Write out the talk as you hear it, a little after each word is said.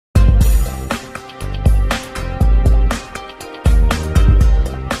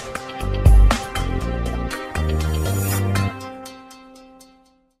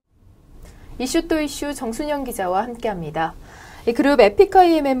이슈 또 이슈 정순영 기자와 함께합니다. 이 그룹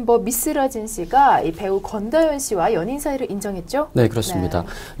에픽하이의 멤버 미쓰라진 씨가 이 배우 권다현 씨와 연인 사이를 인정했죠? 네, 그렇습니다.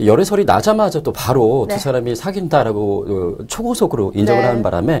 네. 열애설이 나자마자 또 바로 네. 두 사람이 사귄다라고 초고속으로 인정을 네. 하는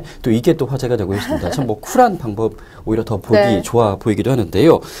바람에 또 이게 또 화제가 되고 있습니다. 참 뭐 쿨한 방법 오히려 더 보기 네. 좋아 보이기도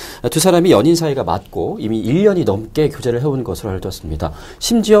하는데요. 두 사람이 연인 사이가 맞고 이미 1년이 넘게 교제를 해온 것으로 알려졌습니다.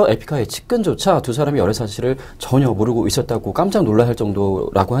 심지어 에픽하이 측근조차 두 사람이 열애 사실을 전혀 모르고 있었다고 깜짝 놀랄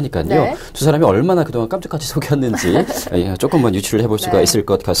정도라고 하니까요. 네. 두 사람이 얼마나 그동안 깜짝같이 속였는지 조금만 유추를 해볼 수가 네. 있을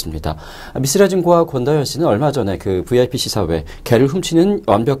것 같습니다. 미쓰라진과 권다현 씨는 얼마 전에 그 VIP시사회 개를 훔치는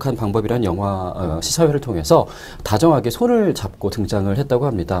완벽한 방법이라는 영화 시사회를 통해서 다정하게 손을 잡고 등장을 했다고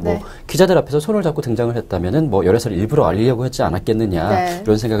합니다. 네. 뭐 기자들 앞에서 손을 잡고 등장을 했다면은 뭐 열애설을 일부러 알리려고 했지 않았겠느냐 네.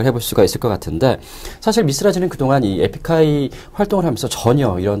 이런 생각을 해볼 수가 있을 것 같은데 사실 미쓰라진은 그동안 이 에픽하이 활동을 하면서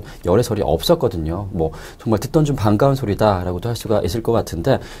전혀 이런 열애설이 없었거든요. 뭐 정말 듣던 좀 반가운 소리다라고도 할 수가 있을 것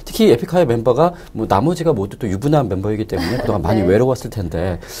같은데 특히 에픽하이 멤버가 뭐 나머지가 모두 또 유부남 멤버이기 때문에 그동안 많이 네. 외로웠을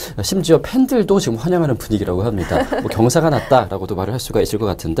텐데 심지어 팬들도 지금 환영하는 분위기라고 합니다. 뭐 경사가 났다라고도 말을 할 수가 있을 것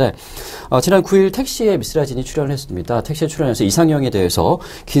같은데 지난 9일 택시에 미쓰라진이 출연을 했습니다. 택시에 출연해서 이상형에 대해서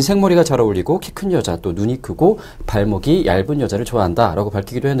긴 생머리가 잘 어울리고 키 큰 여자 또 눈이 크고 발목이 얇은 여자를 좋아한다라고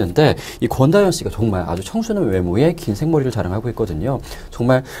밝히기도 했는데 이 권다현 씨가 정말 아주 청순한 외모에 긴 생머리를 자랑하고 있거든요.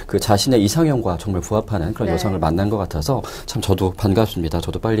 정말 그 자신의 이상형과 정말 부합하는 그런 네. 여성을 만난 것 같아서 참 저도 반갑습니다.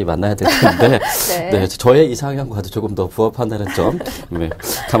 저도 빨리 만나야 될 텐데 네. 네, 저의 이상형과도 조금 더 부합한다는 점 네,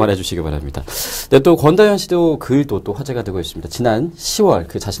 감안해 주시기 바랍니다. 네, 또 권다현 씨도 글도 또 화제가 되고 있습니다. 지난 10월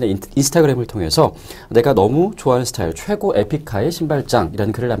그 자신의 인스타그램을 통해서 내가 너무 좋아하는 스타일 최고 에픽하이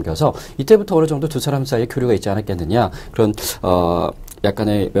신발장이라는 글을 남겨서 이때부터 어느 정도 두 사람 사이에 교류가 있지 않았겠느냐 그런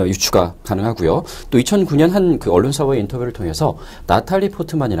약간의 유추가 가능하고요. 또 2009년 한 그 언론사와의 인터뷰를 통해서 나탈리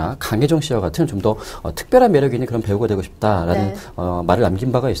포트만이나 강혜정 씨와 같은 좀 더 특별한 매력이 있는 그런 배우가 되고 싶다라는 네. 말을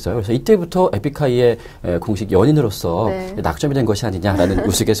남긴 바가 있어요. 그래서 이때부터 에픽하이의 공식 연인으로서 네. 낙점이 된 것이 아니냐라는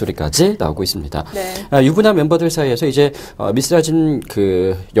우스갯소리까지 나오고 있습니다. 네. 유부남 멤버들 사이에서 이제 미쓰라진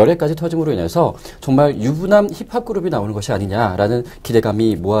그 열애까지 터짐으로 인해서 정말 유부남 힙합 그룹이 나오는 것이 아니냐라는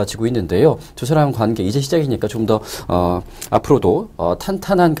기대감이 모아지고 있는데요. 두 사람 관계 이제 시작이니까 좀 더 앞으로도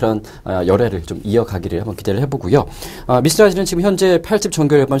탄탄한 그런 열애를 좀 이어가기를 한번 기대를 해보고요. 미쓰라진은 지금 현재 8집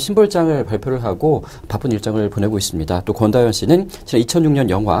정규 앨범 신볼장을 발표를 하고 바쁜 일정을 보내고 있습니다. 또 권다현 씨는 지난 2006년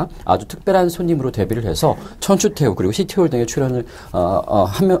영화 아주 특별한 손님으로 데뷔를 해서 천추태우 그리고 시티홀 등에 출연을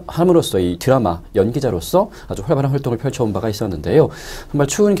함으로써 이 드라마 연기자로서 아주 활발한 활동을 펼쳐온 바가 있었는데요. 정말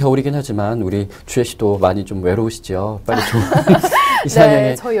추운 겨울이긴 하지만 우리 주혜 씨도 많이 좀 외로우시죠. 빨리 좋은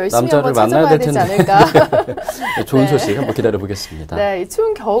이상형의 네, 남자를 만나야 될 텐데 않을까. 좋은 네. 소식 한번 기다려보겠습니다. 네,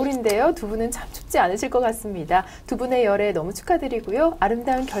 추운 겨울인데요. 두 분은 참 춥지 않으실 것 같습니다. 두 분의 열애 너무 축하드리고요.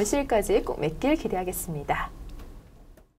 아름다운 결실까지 꼭 맺길 기대하겠습니다.